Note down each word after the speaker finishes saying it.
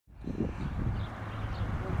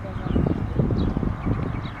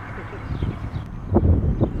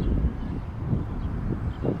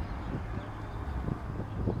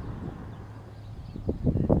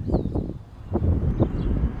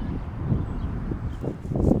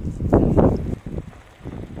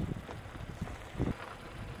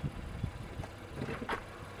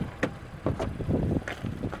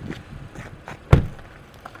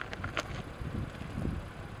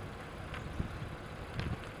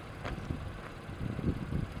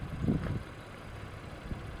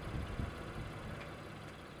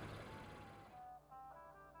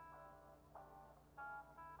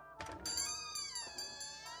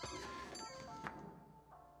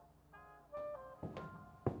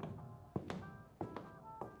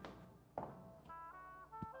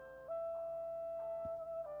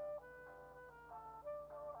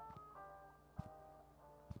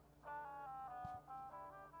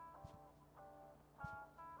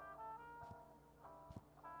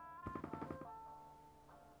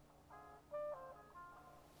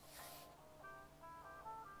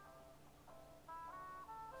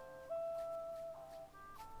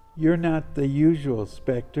You're not the usual,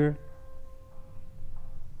 Spectre.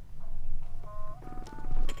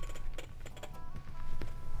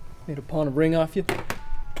 Made a pawn a ring off you?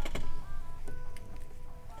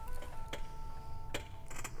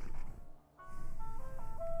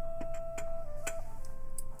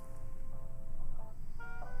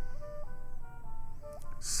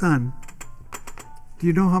 Son, do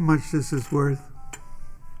you know how much this is worth?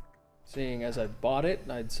 Seeing as I bought it,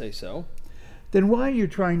 I'd say so. Then why are you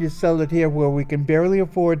trying to sell it here where we can barely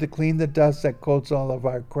afford to clean the dust that coats all of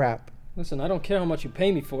our crap? Listen, I don't care how much you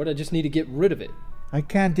pay me for it, I just need to get rid of it. I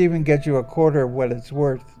can't even get you a quarter of what it's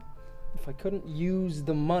worth. If I couldn't use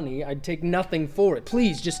the money, I'd take nothing for it.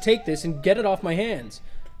 Please, just take this and get it off my hands.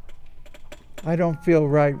 I don't feel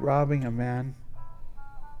right robbing a man.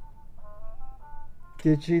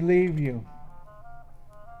 Did she leave you?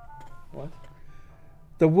 What?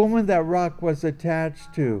 The woman that Rock was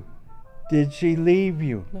attached to. Did she leave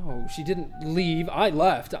you? No, she didn't leave. I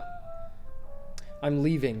left. I'm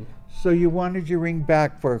leaving. So you wanted your ring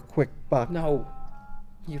back for a quick buck? No,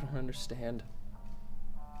 you don't understand.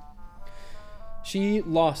 She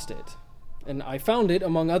lost it, and I found it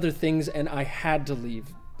among other things, and I had to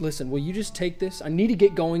leave. Listen, will you just take this? I need to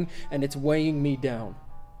get going, and it's weighing me down.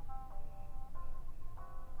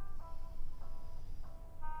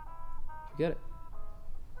 Forget it.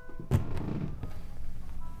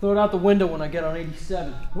 Throw it out the window when I get on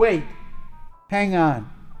 87. Wait. Hang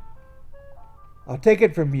on. I'll take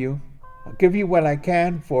it from you. I'll give you what I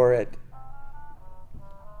can for it.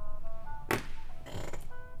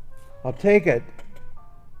 I'll take it.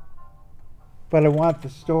 But I want the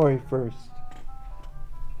story first.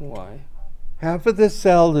 Why? Half of this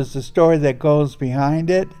cell is the story that goes behind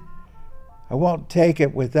it. I won't take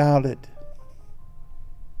it without it.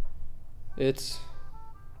 It's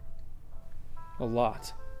a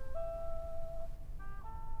lot.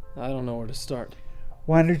 I don't know where to start.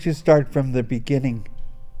 Why don't you start from the beginning?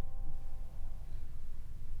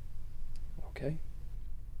 Okay.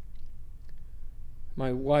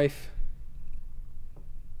 My wife,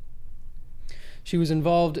 she was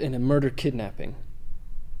involved in a murder kidnapping.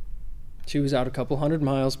 She was out a couple 100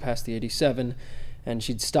 miles past the 87, and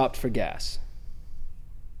she'd stopped for gas.